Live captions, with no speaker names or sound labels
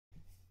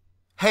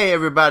Hey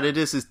everybody,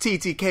 this is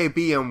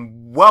TTKB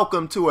and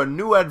welcome to a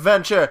new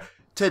adventure.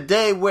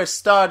 Today we're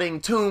starting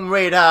Tomb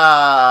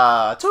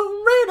Raider!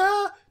 Tomb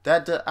Raider!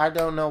 I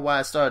don't know why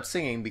I started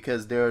singing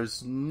because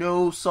there's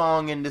no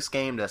song in this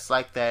game that's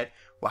like that.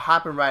 We're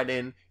hopping right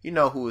in. You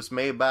know who it's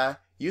made by.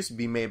 Used to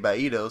be made by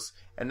Eidos.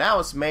 And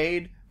now it's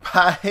made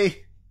by...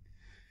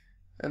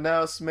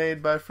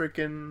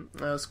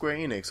 freaking Square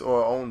Enix.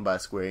 Or owned by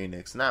Square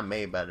Enix. Not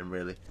made by them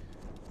really.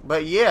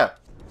 But yeah.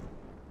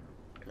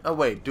 Oh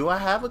wait, do I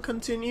have a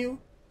continue?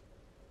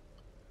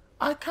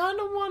 I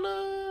kinda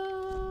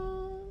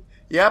wanna...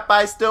 Yep,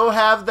 I still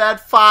have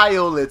that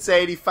file. It's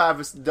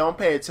 85. Don't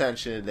pay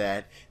attention to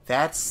that.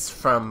 That's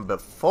from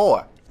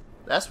before.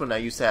 That's when I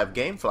used to have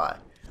Gamefly.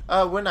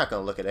 We're not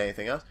gonna look at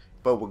anything else.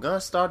 But we're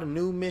gonna start a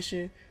new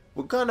mission.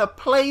 We're gonna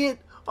play it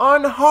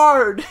on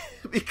hard.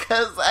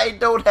 Because I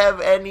don't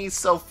have any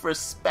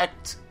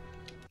self-respect.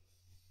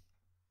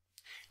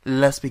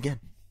 Let's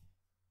begin.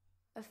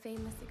 A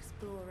famous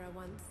explorer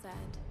once said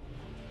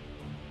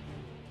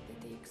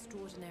that the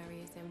extraordinary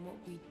is in what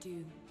we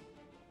do,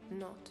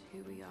 not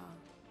who we are.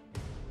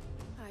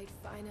 I'd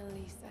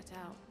finally set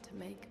out to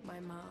make my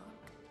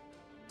mark,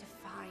 to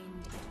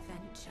find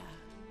adventure.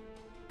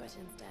 But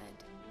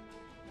instead,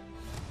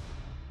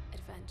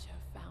 adventure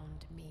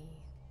found me.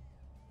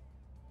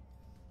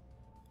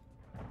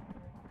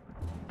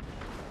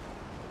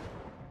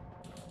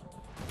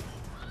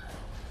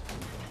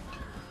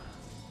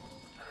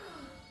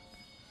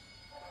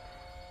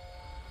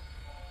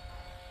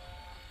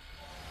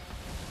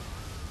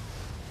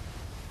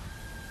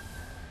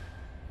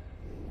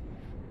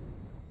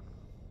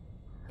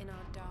 In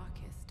our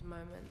darkest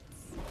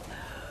moments,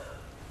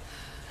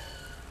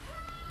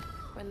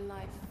 when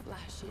life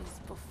flashes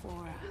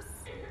before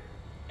us,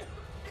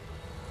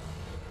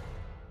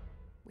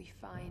 we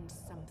find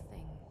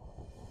something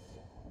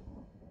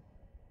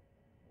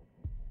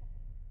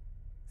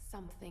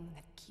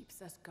that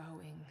keeps us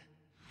going.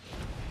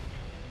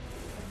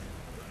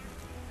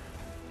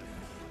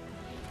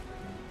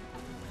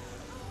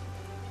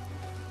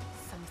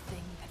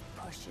 Something that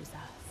pushes us.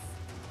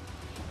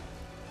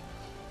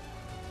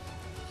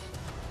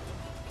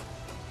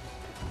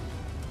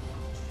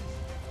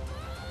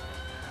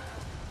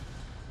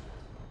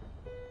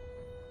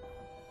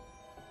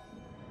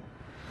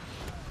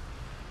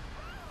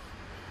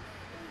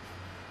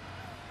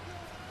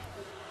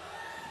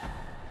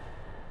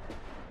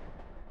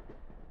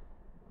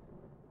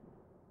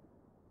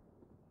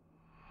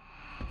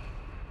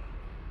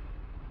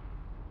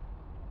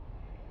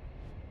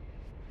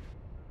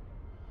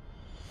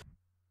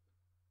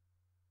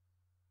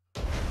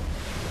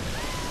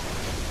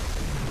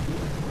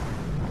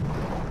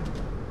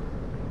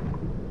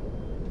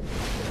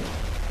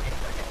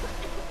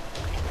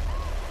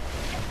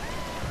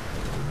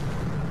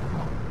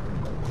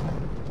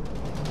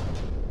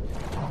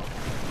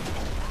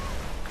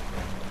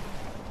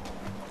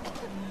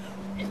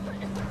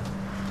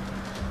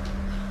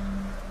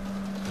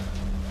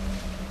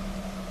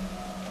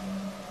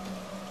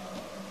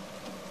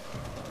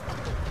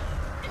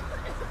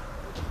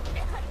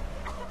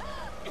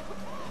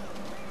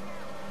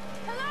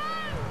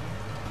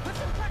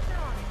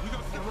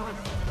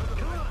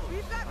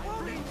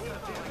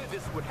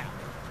 Would happen.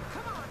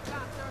 Come on,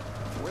 Doctor.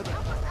 Where the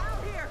Help us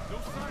out here. no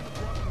sign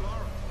of Rocky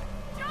Lara.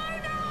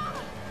 Jonah!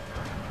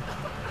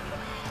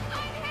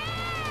 I'm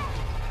here!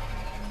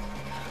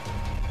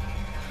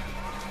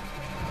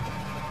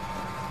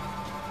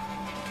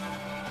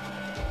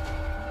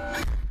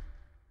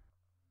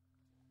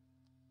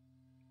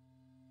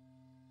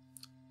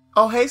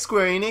 Oh, hey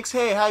Square Enix.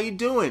 Hey, how you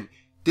doing?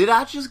 Did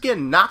I just get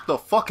knocked the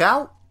fuck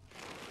out?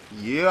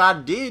 Yeah, I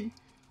did.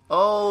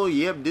 Oh,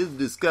 yep, this is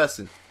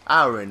disgusting.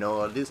 I already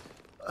know all this.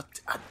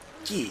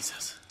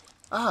 Jesus.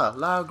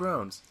 Lara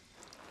groans.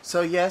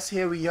 So yes,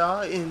 here we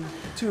are in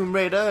Tomb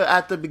Raider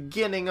at the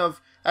beginning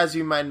of, as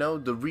you might know,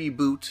 the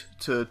reboot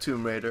to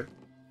Tomb Raider.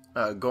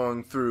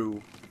 Going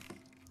through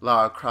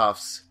Lara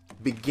Croft's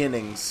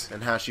beginnings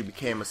and how she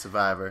became a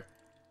survivor.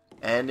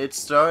 And it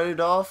started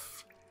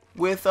off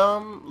with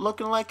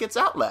looking like it's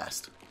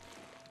Outlast.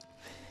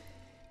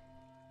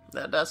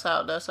 That's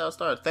how it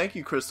started. Thank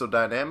you, Crystal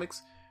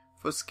Dynamics,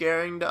 for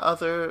scaring the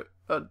other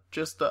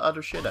just the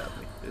other shit out of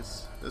me.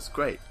 It's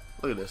great.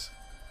 Look at this.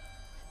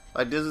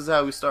 Like, this is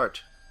how we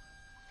start.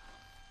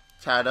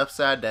 Tied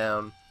upside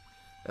down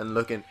and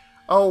looking.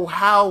 Oh,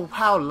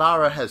 how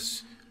Lara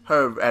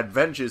her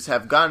adventures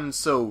have gotten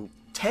so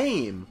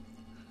tame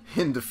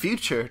in the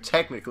future,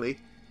 technically.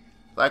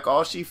 Like,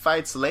 all she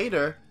fights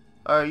later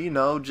are, you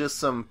know, just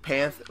some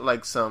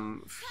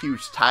some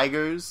huge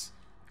tigers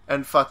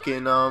and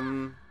fucking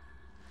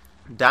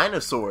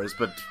dinosaurs.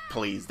 But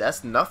please,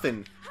 that's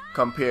nothing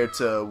compared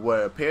to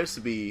what appears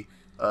to be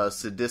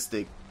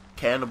sadistic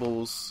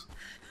cannibals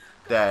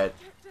that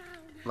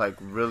like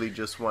really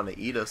just want to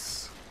eat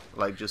us,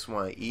 like just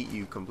want to eat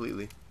you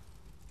completely.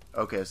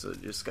 Okay, so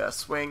just gotta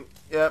swing.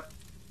 Yep,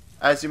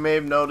 as you may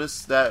have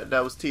noticed, that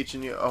was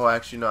teaching you. Oh,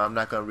 actually no, I'm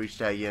not gonna reach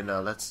that yet.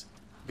 No, let's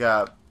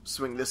gotta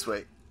swing this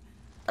way.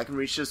 I can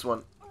reach this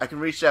one. I can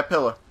reach that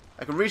pillar.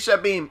 I can reach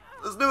that beam.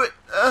 Let's do it.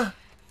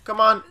 Come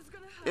on.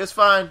 It's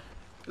fine.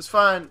 It's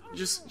fine.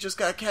 Just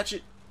gotta catch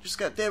it.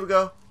 There we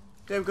go.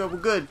 There we go. We're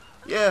good.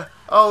 Yeah.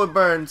 Oh, it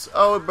burns.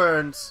 Oh, it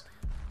burns.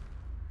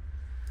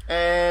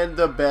 And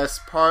the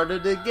best part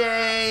of the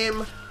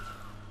game.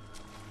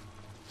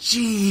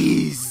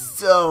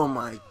 Jeez. Oh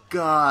my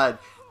god.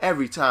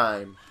 Every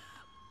time.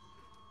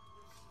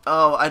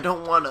 Oh, I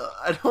don't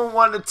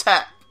wanna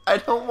tap. I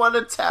don't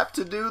wanna tap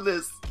to do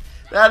this.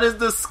 That is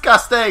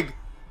disgusting.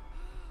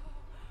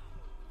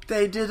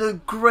 They did a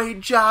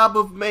great job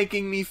of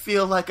making me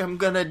feel like I'm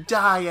gonna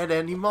die at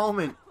any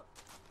moment.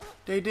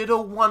 They did a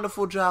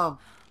wonderful job.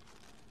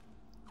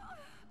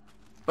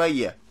 But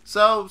yeah,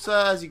 so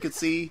as you can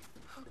see,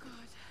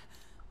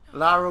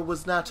 Lara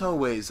was not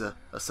always a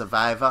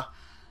survivor.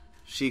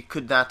 She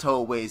could not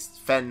always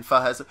fend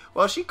for herself.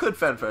 Well, she could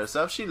fend for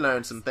herself. She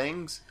learned some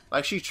things.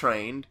 Like, she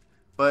trained.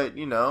 But,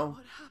 you know,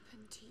 What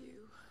happened to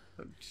you?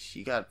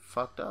 she got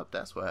fucked up.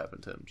 That's what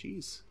happened to him.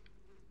 Jeez.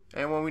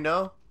 Anyone we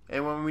know?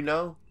 Anyone we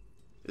know?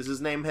 Is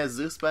his name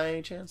Jesus by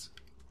any chance?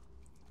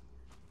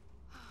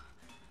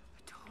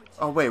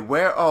 Oh, wait,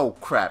 where? Oh,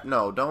 crap.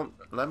 No, don't.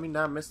 Let me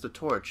not miss the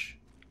torch.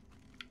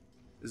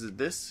 Is it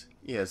this?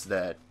 Yes,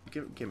 that.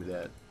 Give me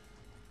that.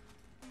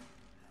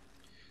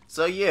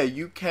 So, yeah,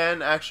 you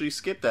can actually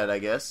skip that, I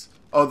guess.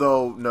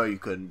 Although, no, you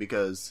couldn't,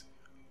 because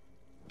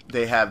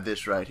they have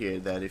this right here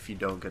that if you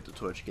don't get the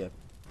torch, you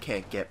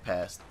can't get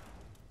past.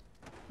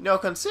 You know,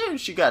 considering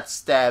she got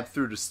stabbed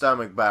through the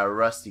stomach by a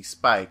rusty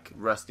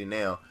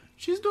nail,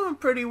 she's doing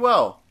pretty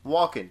well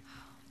walking.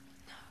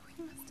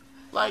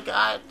 Like,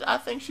 I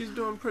think she's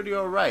doing pretty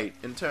alright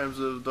in terms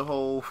of the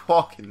whole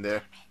walking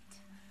there.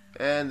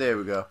 And there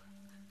we go.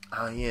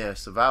 Oh yeah,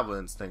 survival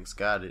instincts,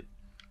 got it.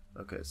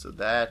 Okay, so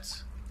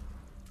that's...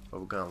 But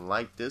we're gonna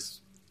light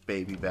this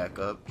baby back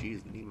up.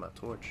 Jeez, I need my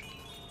torch.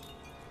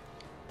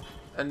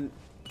 And,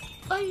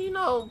 you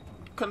know,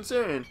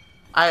 considering...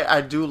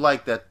 I do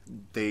like that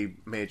they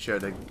made sure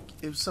that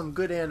it was some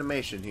good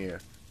animation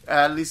here.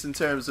 At least in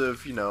terms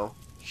of, you know,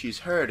 she's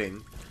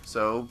hurting,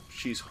 so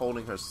she's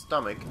holding her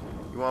stomach.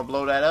 You wanna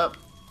blow that up?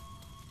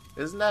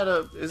 Isn't that...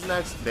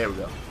 There we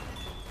go.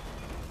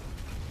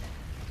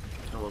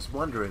 I was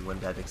wondering when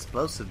that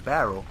explosive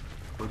barrel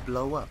would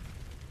blow up.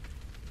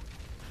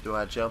 Do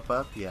I jump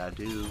up? Yeah, I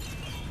do.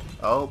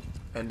 Oh,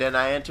 and then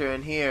I enter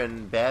in here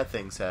and bad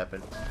things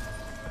happen.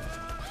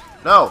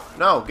 No,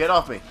 no, get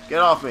off me. Get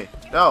off me.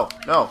 No,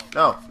 no,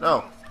 no,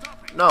 no.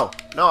 No,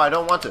 no, I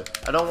don't want to.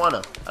 I don't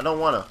wanna. I don't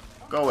wanna.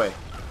 Go away.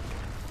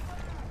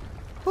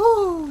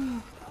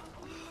 Woo.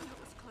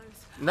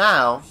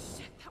 Now,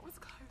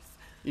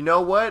 you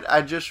know what?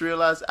 I just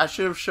realized I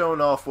should have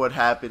shown off what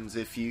happens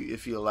if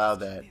you allow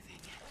that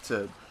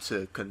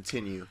to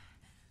continue.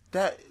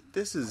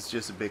 This is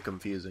just a bit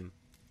confusing.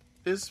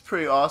 It's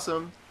pretty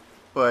awesome,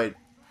 but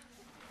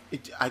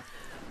I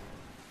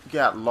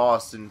got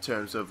lost in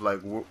terms of like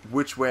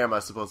which way am I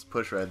supposed to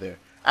push right there.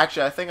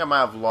 Actually, I think I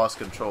might have lost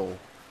control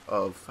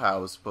of how I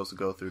was supposed to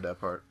go through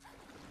that part.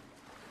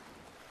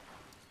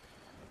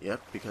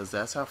 Yep, because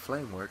that's how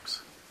flame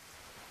works.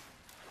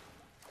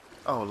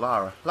 Oh,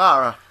 Lara.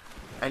 Lara!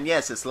 And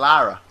yes, it's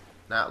Lara,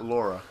 not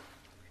Laura.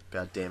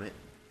 God damn it.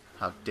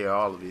 How dare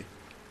all of you.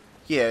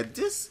 Yeah,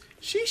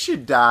 she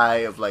should die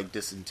of like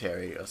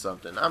dysentery or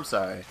something. I'm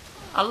sorry.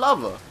 I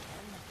love her.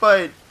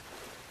 But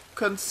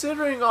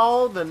considering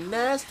all the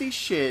nasty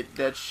shit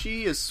that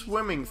she is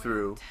swimming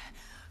through.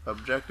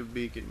 Objective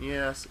beacon.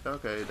 Yes,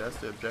 okay, that's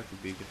the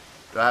objective beacon.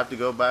 Do I have to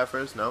go by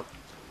first? Nope.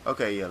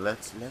 Okay, yeah,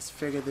 let's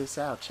figure this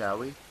out, shall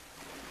we?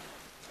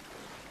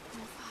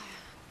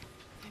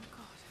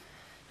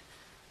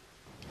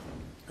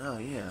 Oh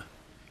yeah.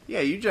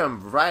 Yeah, you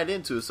jump right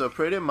into it. So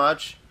pretty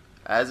much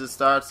as it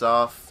starts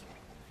off,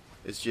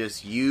 it's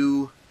just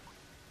you,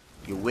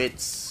 your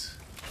wits,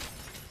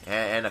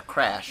 and a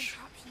crash.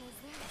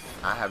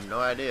 I have no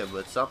idea,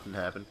 but something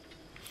happened.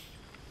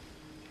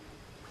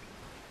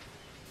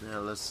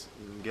 Now let's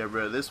get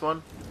rid of this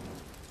one.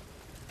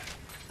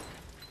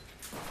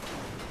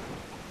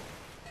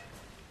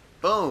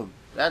 Boom!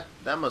 That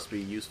must be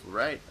useful,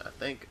 right? I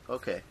think.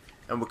 Okay.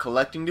 And we're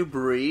collecting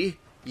debris.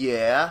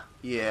 Yeah,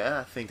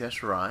 I think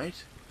that's right.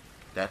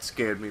 That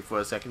scared me for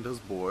a second, those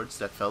boards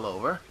that fell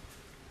over.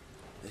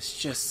 It's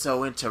just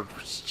so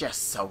interactive.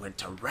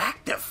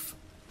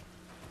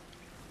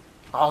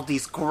 All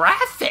these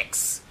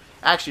graphics!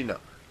 Actually, no.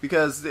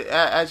 Because,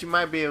 as you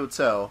might be able to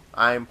tell,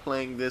 I'm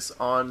playing this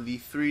on the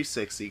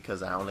 360,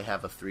 because I only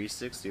have a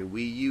 360, a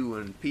Wii U,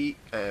 and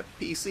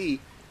PC.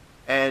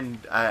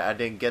 And I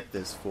didn't get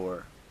this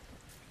for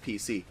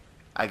PC.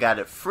 I got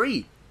it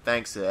free,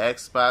 thanks to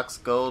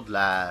Xbox Gold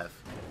Live.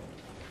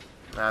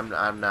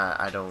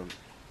 I don't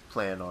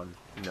plan on,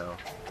 you know,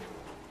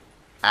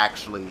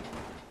 actually...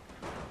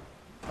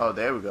 Oh,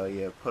 there we go,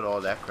 yeah, put all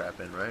that crap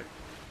in, right?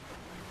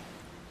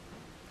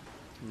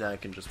 Now I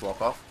can just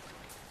walk off.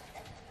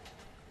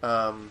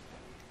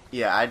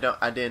 Yeah,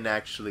 I didn't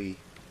actually,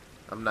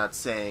 I'm not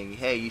saying,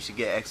 hey, you should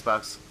get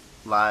Xbox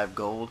Live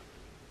Gold,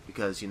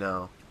 because, you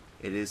know,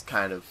 it is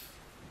kind of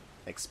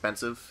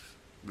expensive,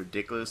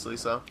 ridiculously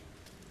so.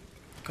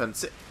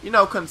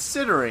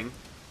 considering.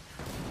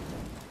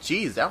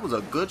 Jeez, that was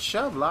a good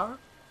shove, Lara.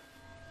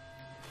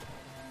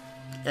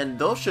 And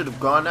those should have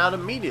gone out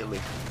immediately.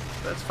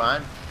 That's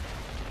fine.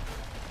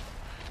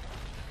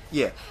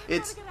 Yeah,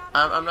 it's.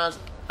 I'm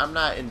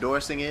not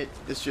endorsing it.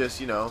 It's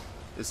just,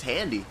 it's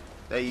handy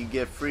that you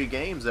get free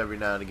games every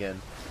now and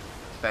again.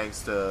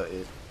 Thanks to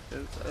it.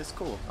 It's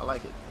cool. I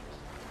like it.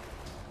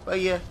 But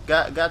yeah,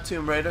 got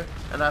Tomb Raider,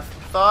 and I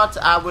thought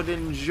I would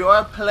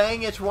enjoy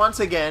playing it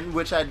once again,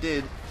 which I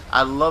did.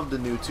 I love the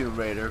new Tomb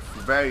Raider for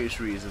various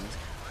reasons,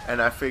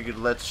 and I figured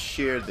let's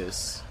share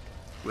this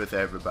with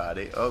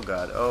everybody. Oh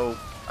god, oh,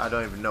 I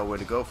don't even know where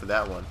to go for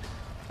that one.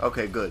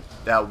 Okay, good.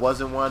 That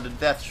wasn't one of the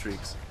death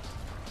streaks.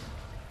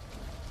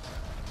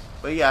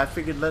 But yeah, I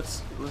figured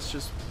let's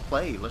just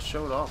play. Let's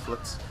show it off.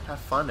 Let's have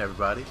fun,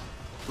 everybody.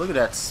 Look at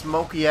that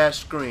smoky ass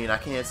screen. I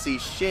can't see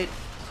shit.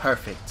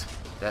 Perfect.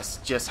 That's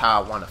just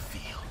how I want to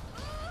feel.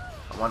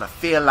 I want to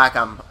feel like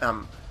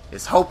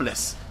it's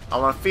hopeless. I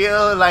want to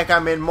feel like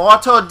I'm in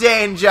mortal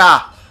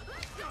danger.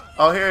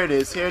 Oh, here it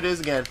is. Here it is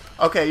again.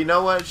 Okay, you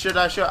know what? Should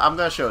I show? I'm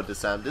going to show it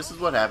this time. This is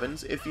what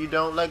happens if you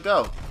don't let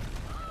go.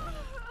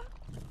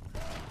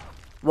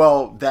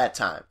 Well, that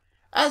time.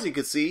 As you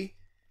can see,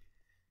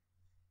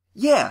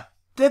 yeah,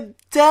 the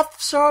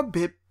deaths are a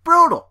bit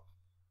brutal.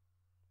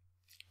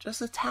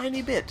 Just a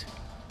tiny bit.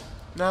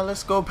 Now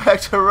let's go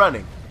back to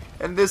running.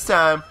 And this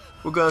time,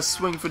 we're gonna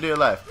swing for dear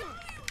life.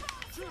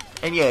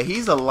 And yeah,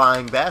 he's a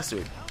lying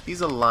bastard. He's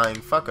a lying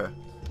fucker.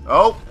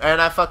 Oh,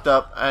 and I fucked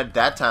up. At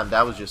that time,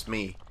 that was just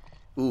me.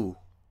 Ooh.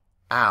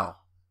 Ow.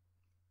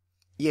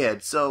 Yeah,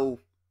 so...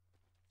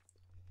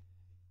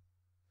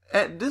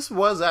 And this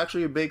was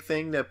actually a big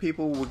thing that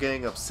people were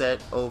getting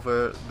upset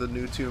over the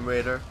new Tomb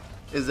Raider.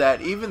 Is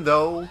that even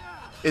though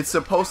it's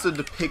supposed to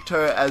depict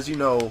her as,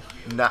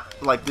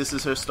 not like this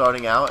is her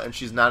starting out and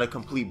she's not a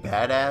complete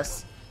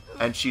badass,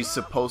 and she's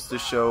supposed to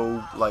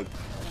show like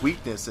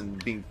weakness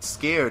and being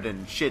scared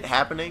and shit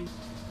happening,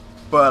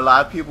 but a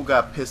lot of people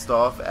got pissed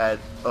off at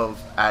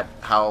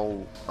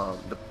how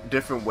the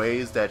different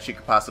ways that she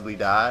could possibly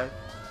die,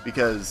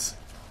 because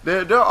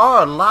there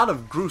are a lot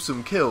of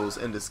gruesome kills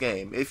in this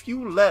game. If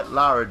you let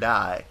Lara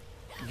die,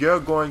 you're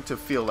going to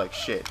feel like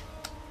shit.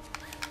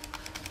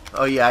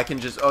 Oh yeah, I can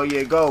just, oh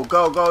yeah, go,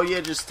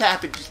 yeah, just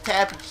tap it, just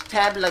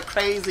tap it like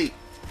crazy.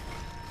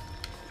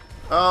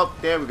 Oh,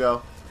 there we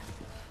go.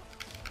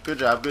 Good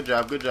job.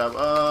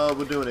 Oh,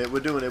 we're doing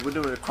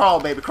it. Crawl,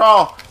 baby,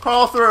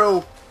 crawl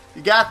through.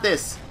 You got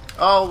this.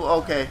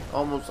 Oh, okay.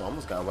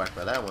 Almost got whacked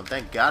by that one.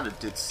 Thank God it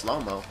did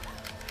slow-mo.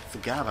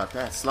 Forgot about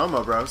that.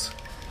 Slow-mo, bros.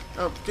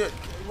 Oh,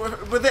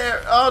 we're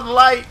there. Oh, the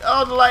light.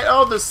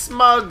 Oh, the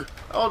smug.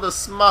 Oh, the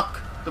smuck.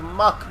 The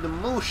muck. The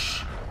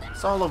moosh.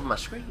 It's all over my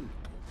screen.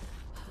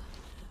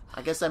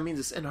 I guess that means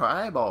it's in her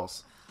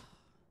eyeballs.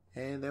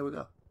 And there we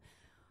go.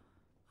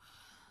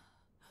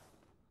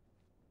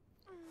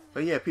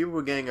 But yeah, people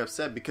were getting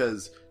upset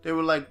because they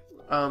were like,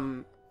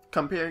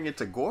 comparing it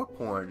to gore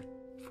porn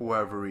for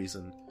whatever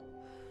reason.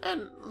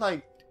 And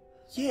like,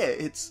 yeah,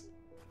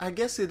 I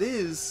guess it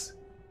is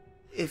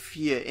if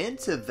you're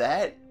into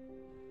that.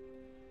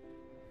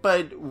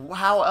 But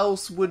how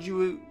else would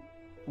you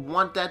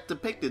want that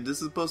depicted? This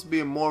is supposed to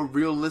be a more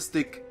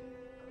realistic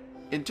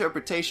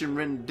interpretation,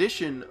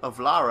 rendition of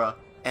Lara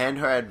and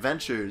her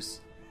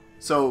adventures.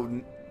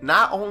 So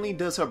not only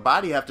does her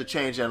body have to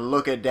change, and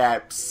look at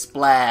that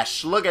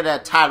splash, look at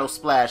that title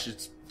splash,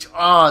 it's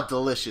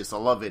delicious, I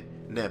love it,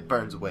 and then it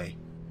burns away.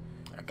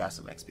 I got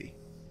some XP.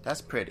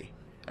 That's pretty.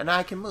 And now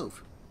I can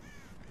move.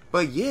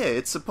 But yeah,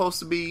 it's supposed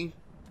to be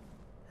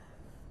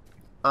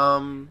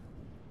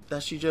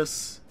that she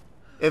just,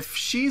 if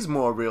she's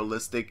more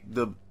realistic,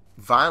 the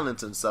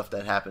violence and stuff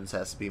that happens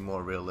has to be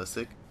more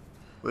realistic,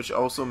 which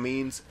also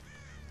means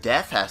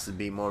death has to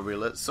be more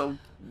realistic. So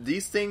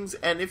these things,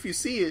 and if you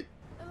see it,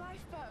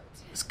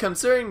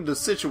 considering the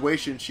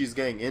situation she's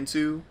getting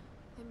into.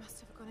 They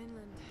must have gone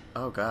inland.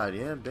 Oh god,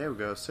 yeah, there we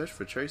go. Search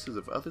for traces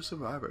of other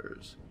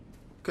survivors.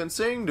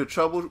 Considering the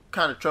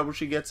kind of trouble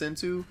she gets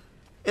into,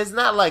 it's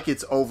not like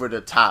it's over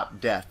the top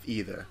death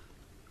either.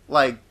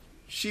 Like,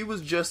 she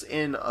was just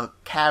in a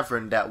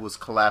cavern that was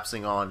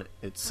collapsing on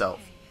itself.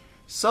 Okay.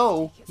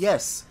 So,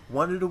 yes,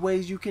 one of the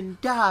ways you can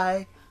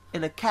die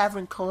in a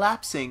cavern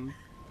collapsing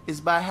is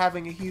by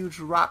having a huge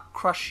rock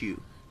crush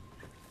you.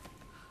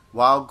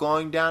 While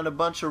going down a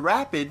bunch of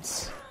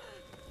rapids,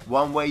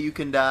 one way you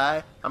can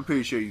die, I'm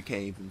pretty sure you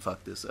can't even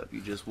fuck this up. You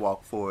just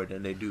walk forward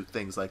and they do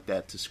things like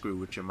that to screw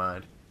with your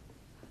mind.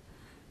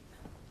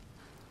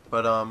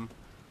 But, okay.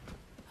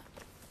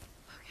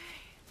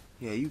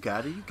 Yeah, you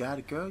got it,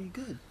 girl, you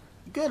good.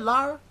 You good,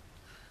 Lara?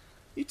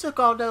 You took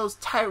all those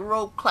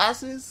tightrope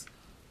classes.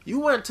 You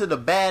went to the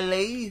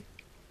ballet.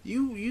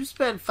 You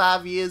spent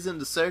 5 years in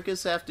the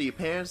circus after your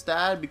parents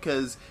died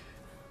because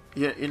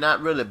you're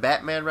not really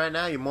Batman right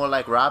now. You're more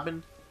like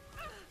Robin.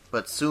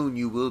 But soon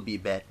you will be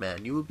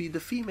Batman. You will be the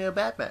female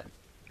Batman.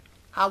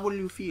 How will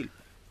you feel?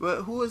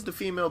 Well, who is the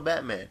female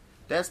Batman?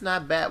 That's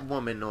not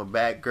Batwoman or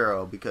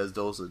Batgirl, because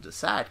those are the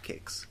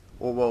sidekicks.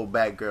 Or well,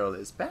 Batgirl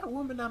is.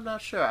 Batwoman, I'm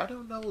not sure. I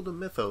don't know the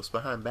mythos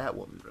behind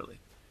Batwoman, really.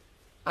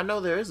 I know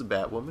there is a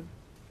Batwoman.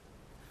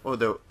 Or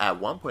there, at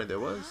one point there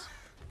was.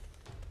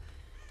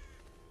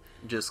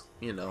 Just,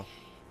 you know,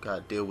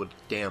 gotta deal with the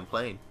damn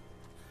plane.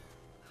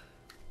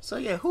 So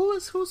yeah,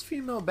 who's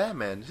female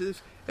Batman?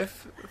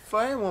 If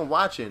for anyone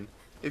watching,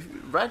 if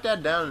write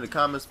that down in the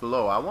comments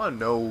below. I want to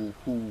know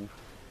who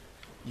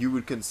you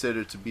would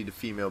consider to be the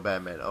female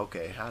Batman.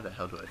 Okay, how the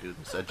hell do I do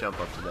this? I jump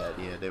up to that.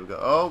 Yeah, there we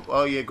go.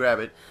 Oh yeah, grab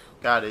it.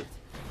 Got it.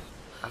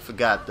 I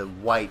forgot the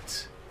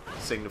white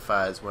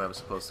signifies where I'm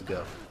supposed to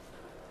go.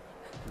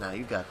 Nah,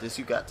 you got this.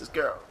 You got this,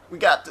 girl. We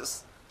got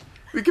this.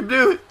 We can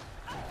do it.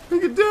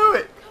 We can do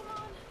it.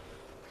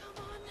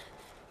 Come on.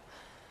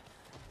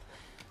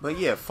 But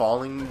yeah,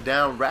 falling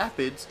down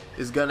rapids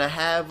is gonna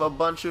have a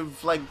bunch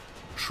of like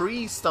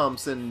tree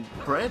stumps and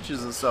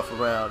branches and stuff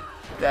around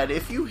that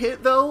if you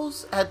hit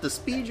those at the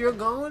speed you're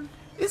going,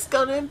 it's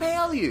gonna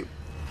impale you.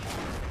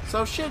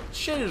 So shit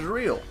is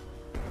real.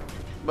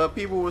 But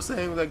people were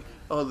saying like,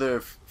 oh,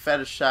 they're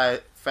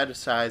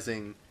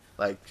fetishizing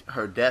like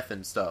her death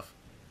and stuff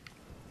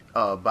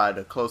by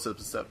the close-ups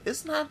and stuff.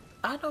 It's not.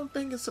 I don't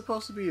think it's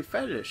supposed to be a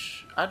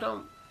fetish. I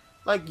don't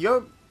like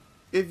your.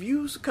 If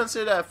you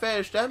consider that a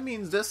fetish, that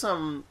means there's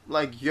some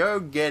like you're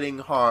getting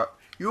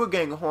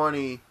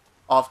horny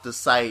off the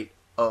sight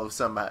of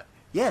somebody.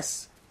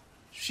 Yes,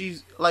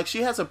 she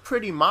has a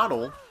pretty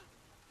model.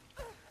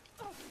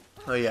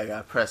 Oh yeah, I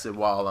gotta press it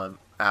while I'm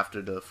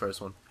after the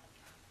first one.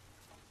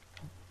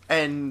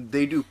 And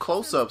they do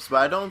close-ups, but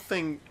I don't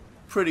think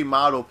pretty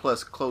model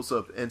plus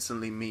close-up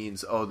instantly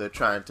means, oh, they're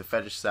trying to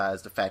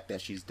fetishize the fact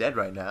that she's dead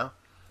right now.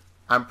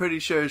 I'm pretty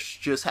sure she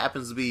just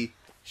happens to be,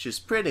 she's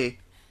pretty.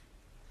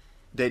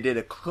 They did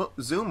a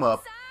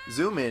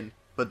zoom in,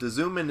 but the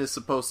zoom in is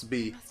supposed to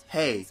be,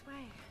 hey,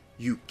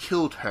 you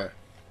killed her.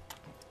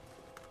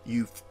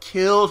 You've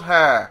killed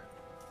her.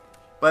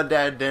 But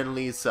that then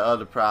leads to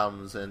other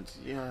problems, and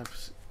yeah,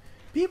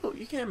 people,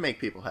 you can't make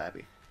people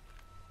happy.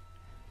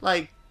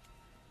 Like,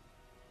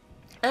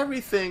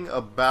 everything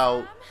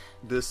about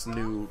this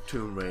new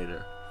Tomb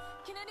Raider,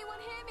 Can anyone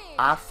hear me?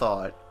 I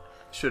thought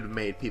should have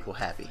made people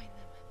happy.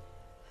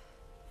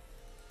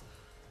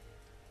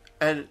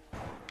 And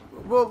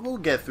we'll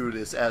get through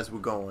this as we're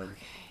going. Okay.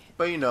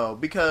 But you know,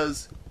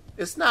 because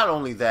it's not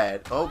only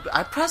that. Oh,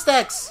 I pressed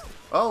X.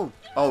 Oh,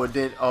 it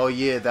didn't. Oh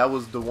yeah, that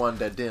was the one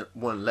that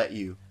wouldn't let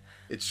you.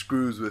 It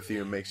screws with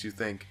you and makes you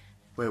think,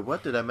 wait,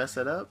 what, did I mess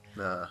that up?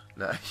 Nah,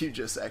 you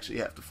just actually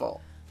have to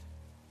fall.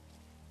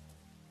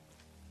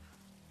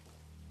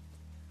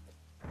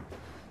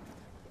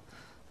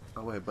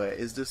 Oh wait, but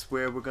is this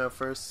where we're gonna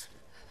first?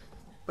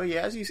 But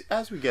yeah,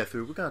 as we get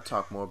through, we're gonna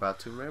talk more about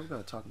Tomb Raider. We're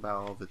gonna talk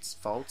about all of its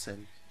faults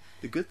and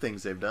the good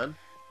things they've done,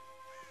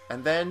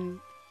 and then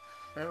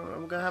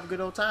we're gonna have a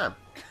good old time.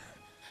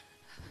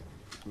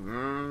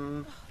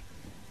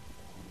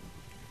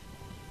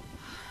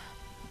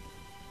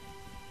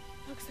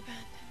 Looks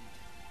abandoned.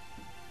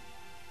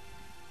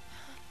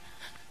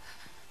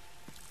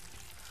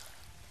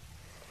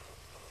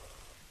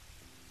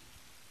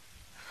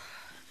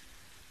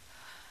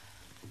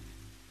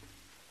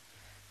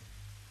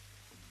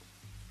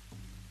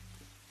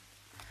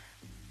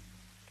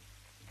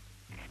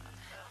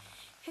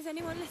 Is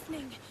anyone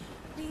listening?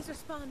 Please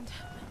respond.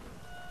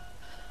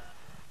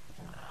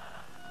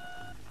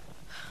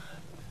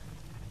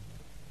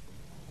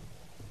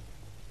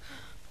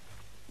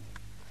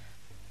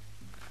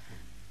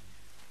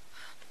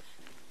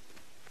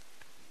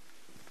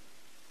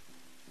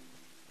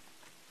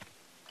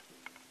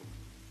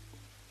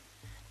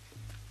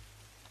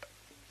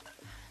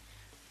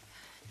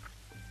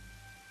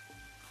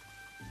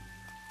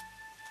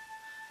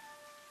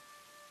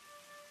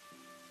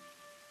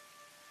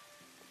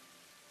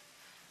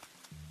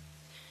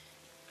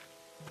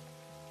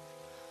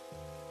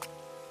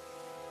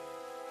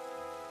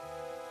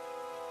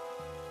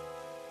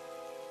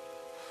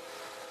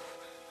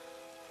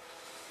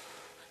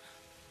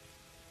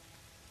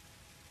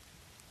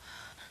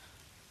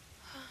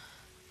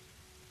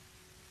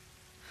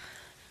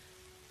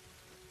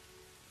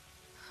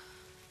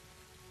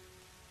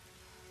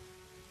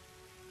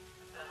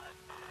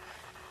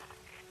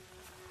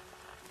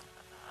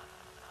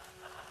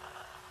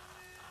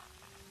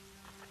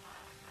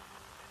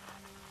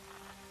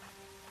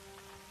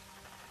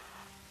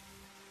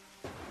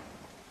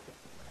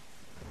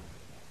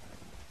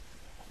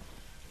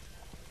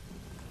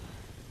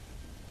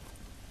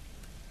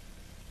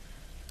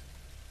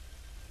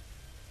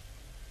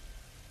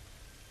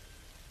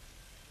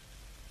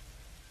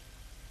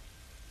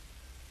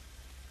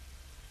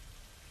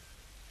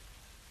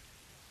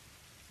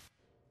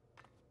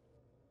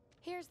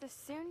 Here's the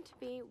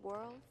soon-to-be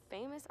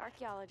world-famous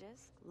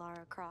archaeologist,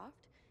 Lara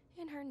Croft,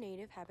 in her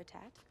native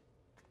habitat.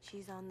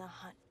 She's on the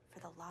hunt for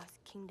the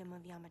lost kingdom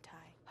of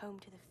Yamatai, home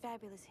to the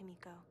fabulous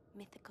Himiko,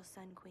 mythical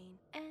Sun Queen,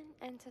 and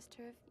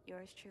ancestor of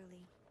yours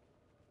truly.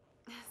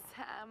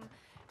 Sam,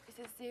 this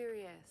is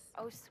serious.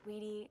 Oh,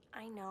 sweetie,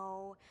 I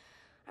know.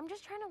 I'm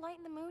just trying to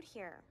lighten the mood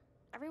here.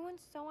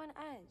 Everyone's so on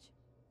edge.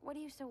 What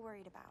are you so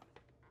worried about?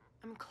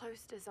 I'm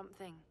close to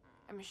something.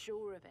 I'm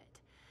sure of it.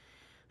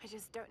 I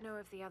just don't know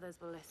if the others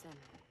will listen.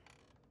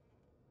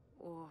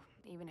 or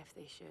even if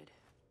they should.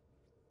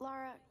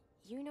 Lara,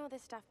 you know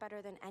this stuff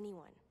better than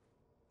anyone.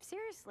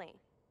 Seriously,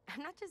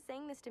 I'm not just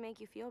saying this to make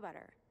you feel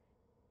better.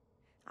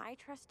 I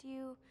trust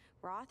you,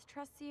 Roth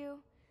trusts you.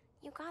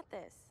 You got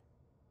this.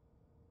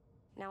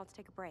 Now let's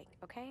take a break,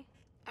 okay?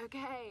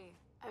 Okay,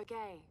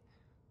 okay.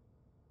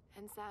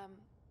 And Sam,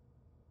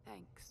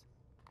 thanks.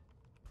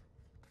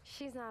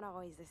 She's not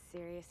always this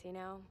serious, you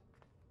know?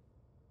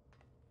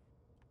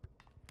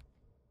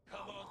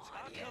 Come on,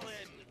 tackle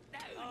it!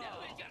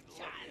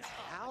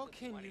 How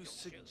can you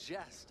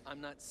suggest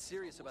I'm not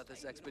serious about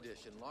this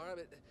expedition, Lara?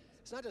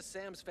 It's not just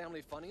Sam's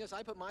family funding us.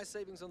 I put my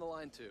savings on the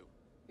line, too.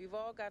 We've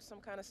all got some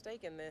kind of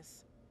stake in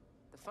this.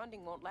 The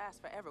funding won't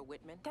last forever,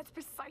 Whitman. That's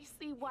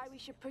precisely why we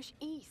should push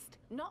east,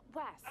 not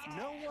west.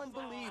 No one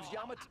believes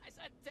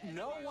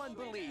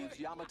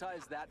Yamata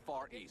is that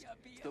far east.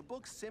 The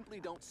books simply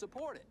don't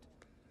support it.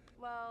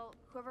 Well,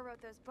 whoever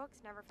wrote those books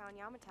never found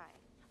Yamatai.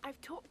 I've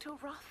talked to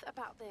Roth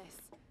about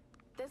this.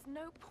 There's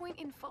no point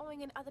in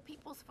following in other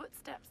people's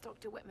footsteps,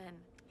 Dr. Whitman.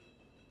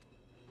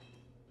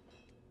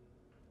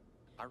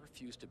 I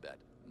refuse to bet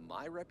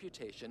my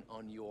reputation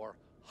on your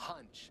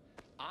hunch.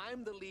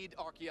 I'm the lead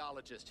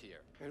archaeologist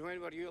here. And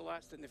when were you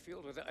last in the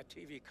field without a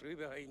TV crew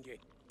behind you?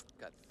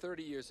 Got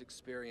 30 years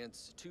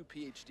experience, 2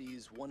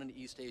 PhDs, 1 in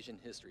East Asian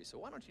history. So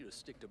why don't you just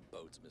stick to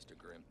boats, Mr.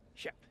 Grimm?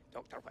 Ship,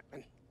 Dr.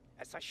 Whitman.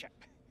 It's a ship.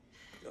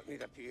 Don't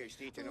need a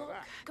PhD to know Look,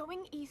 that.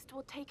 going east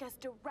will take us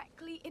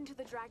directly into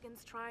the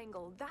Dragon's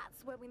Triangle.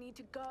 That's where we need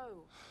to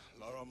go.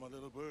 Lara, my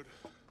little bird.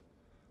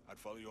 I'd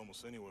follow you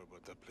almost anywhere,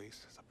 but that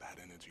place has a bad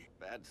energy.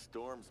 Bad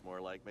storms,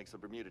 more like. Makes the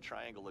Bermuda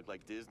Triangle look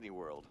like Disney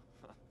World.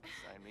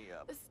 Sign me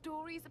up. The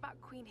stories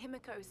about Queen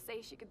Himiko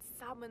say she could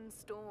summon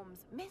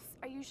storms. Myths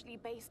are usually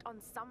based on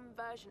some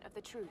version of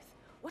the truth.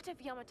 What if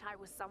Yamatai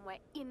was somewhere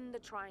in the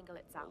triangle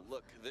itself? Well,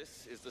 look,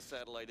 this is the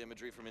satellite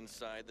imagery from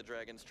inside the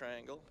Dragon's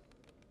Triangle.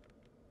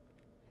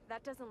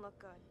 That doesn't look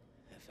good.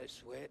 If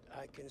it's wet,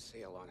 I can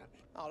sail on it.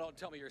 Oh, don't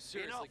tell me you're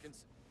seriously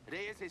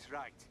Reyes is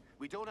right.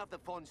 We don't have the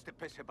funds to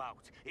piss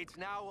about. It's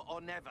now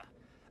or never.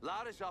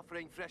 Lara's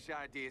offering fresh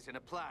ideas and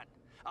a plan.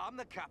 I'm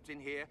the captain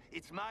here.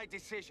 It's my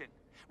decision.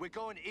 We're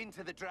going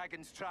into the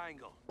Dragon's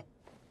Triangle.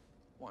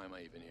 Why am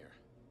I even here?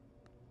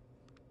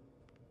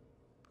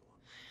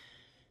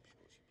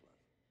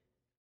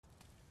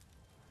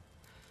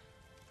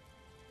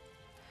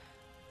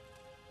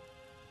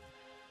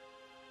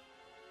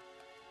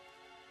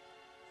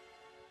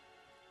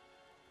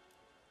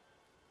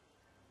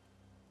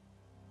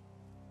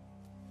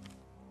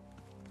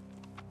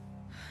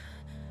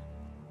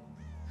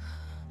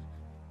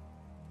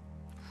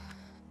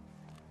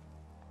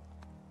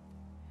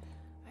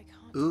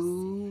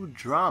 Ooh,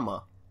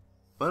 drama.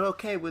 But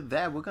okay, with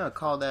that, we're gonna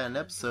call that an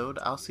episode.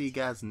 I'll see you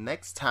guys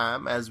next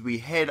time as we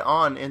head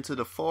on into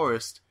the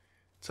forest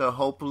to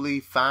hopefully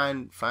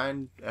find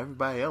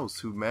everybody else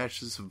who managed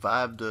to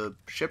survive the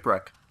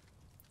shipwreck.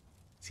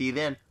 See you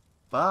then.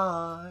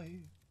 Bye.